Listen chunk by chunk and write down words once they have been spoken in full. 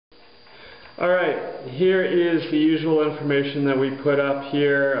Alright, here is the usual information that we put up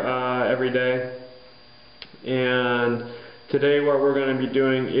here every day. And today what we're going to be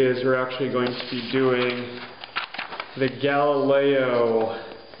doing is we're actually going to be doing the Galileo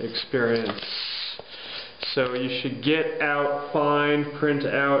experience. So you should get out, find, print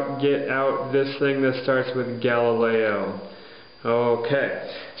out, get out this thing that starts with Galileo.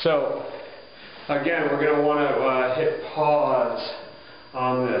 Okay, so again we're going to want to hit pause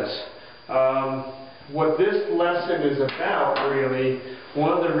on this. What this lesson is about, really,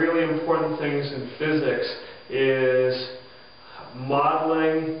 one of the really important things in physics is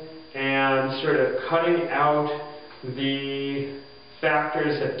modeling and sort of cutting out the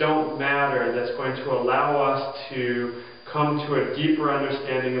factors that don't matter that's going to allow us to come to a deeper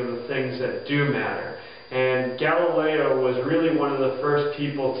understanding of the things that do matter. And Galileo was really one of the first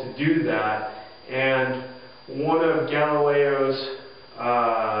people to do that, and one of Galileo's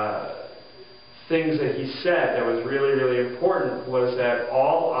things that he said that was really, really important was that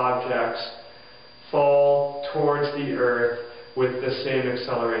all objects fall towards the Earth with the same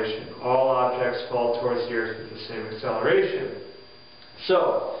acceleration. All objects fall towards the Earth with the same acceleration.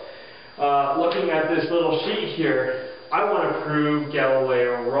 So, looking at this little sheet here, I want to prove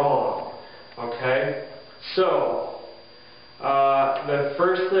Galileo wrong. Okay? So, the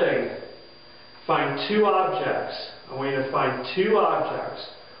first thing, find two objects. I want you to find two objects.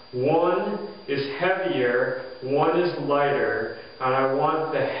 One is heavier, one is lighter, and I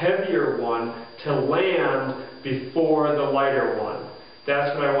want the heavier one to land before the lighter one.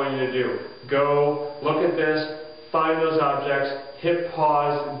 That's what I want you to do. Go, look at this, find those objects, hit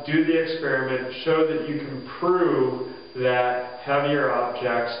pause, do the experiment, show that you can prove that heavier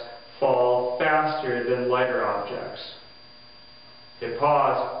objects fall faster than lighter objects. Hit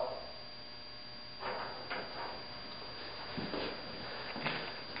pause.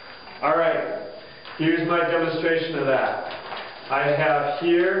 Alright, here's my demonstration of that. I have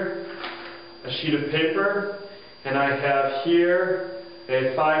here a sheet of paper, and I have here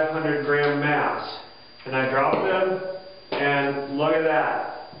a 500-gram mass. And I drop them, and look at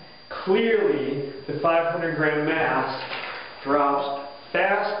that. Clearly, the 500-gram mass drops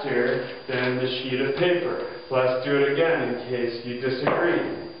faster than the sheet of paper. Let's do it again in case you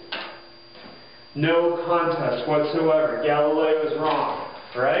disagree. No contest whatsoever. Galileo is wrong.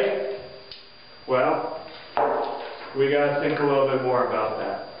 Right? Well, we got to think a little bit more about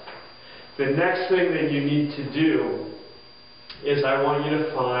that. The next thing that you need to do is I want you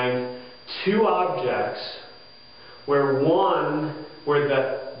to find two objects where the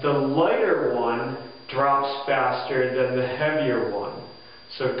lighter one drops faster than the heavier one.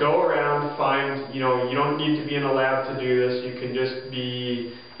 So go around, find, you don't need to be in a lab to do this. You can just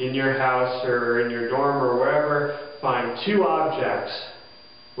be in your house or in your dorm or wherever. Find two objects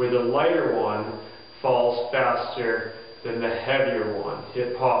where the lighter one falls faster than the heavier one.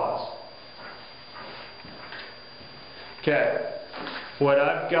 Hit pause. Okay, what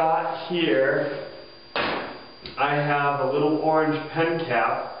I've got here, I have a little orange pen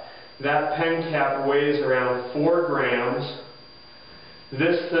cap. That pen cap weighs around 4 grams.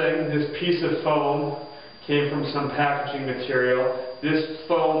 This thing, this piece of foam, came from some packaging material. This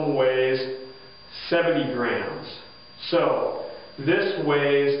foam weighs 70 grams. So, this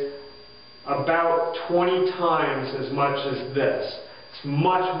weighs about 20 times as much as this. It's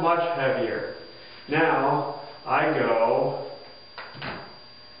much, much heavier. Now, I go,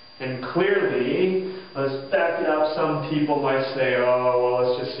 and clearly, let's back it up. Some people might say, oh, well,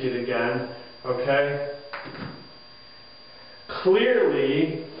 let's just see it again. Okay?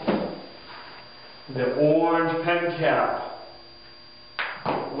 Clearly, the orange pen cap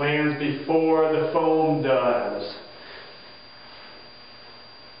lands before the foam does.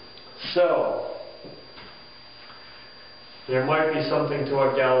 So, there might be something to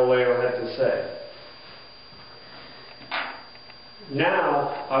what Galileo had to say.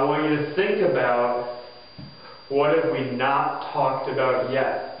 Now, I want you to think about what have we not talked about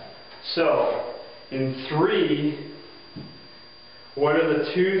yet. So, in 3, what are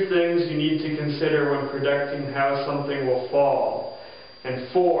the 2 things you need to consider when predicting how something will fall? And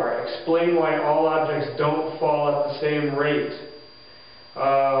 4, explain why all objects don't fall at the same rate.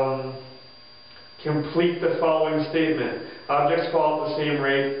 Complete the following statement. Objects fall at the same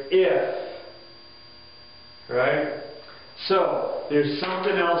rate if, right? So, there's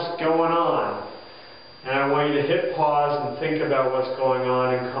something else going on. And I want you to hit pause and think about what's going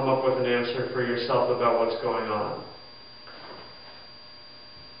on and come up with an answer for yourself about what's going on.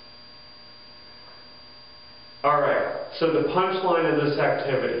 Alright, so the punchline of this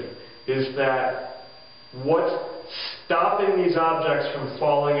activity is that what's stopping these objects from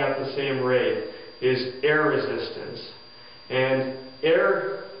falling at the same rate is air resistance. And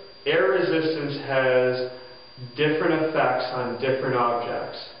air resistance has different effects on different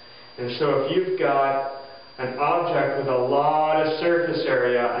objects. And so if you've got an object with a lot of surface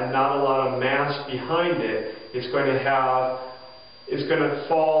area and not a lot of mass behind it, it's going to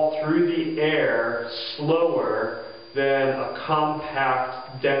fall through the air slower than a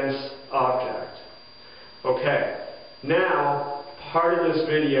compact, dense object. Okay, now part of this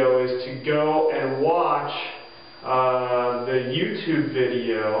video is to go and watch the YouTube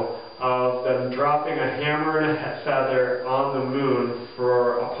video of them dropping a hammer and a feather on the moon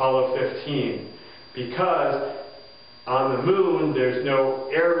for Apollo 15. Because on the moon there's no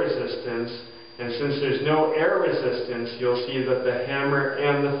air resistance, and since there's no air resistance, you'll see that the hammer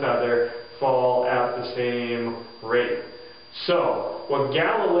and the feather fall at the same rate. So, what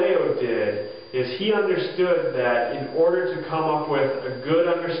Galileo did is he understood that in order to come up with a good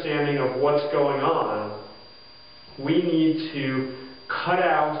understanding of what's going on, we need to cut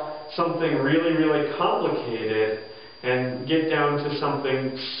out something really, really complicated and get down to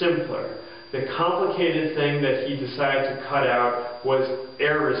something simpler. The complicated thing that he decided to cut out was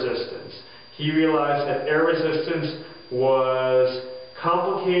air resistance. He realized that air resistance was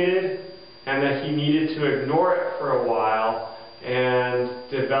complicated and that he needed to ignore it for a while and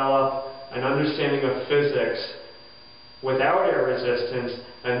develop an understanding of physics without air resistance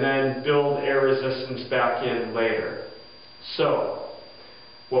and then build air resistance back in later. So,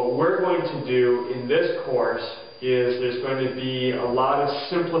 what we're going to do in this course is there's going to be a lot of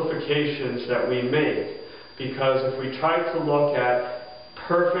simplifications that we make, because if we try to look at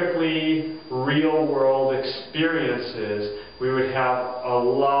perfectly real-world experiences, we would have a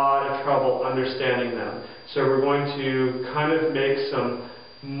lot of trouble understanding them. So we're going to kind of make some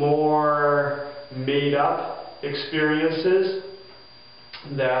more made-up experiences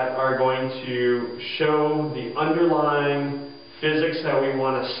that are going to show the underlying physics that we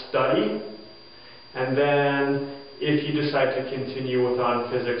want to study. And then, if you decide to continue with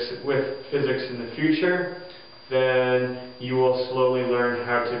physics in the future, then you will slowly learn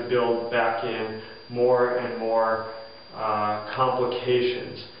how to build back in more and more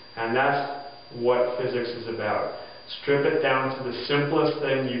complications. And that's what physics is about. Strip it down to the simplest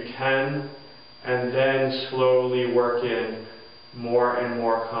thing you can, and then slowly work in more and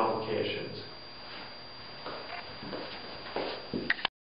more complications.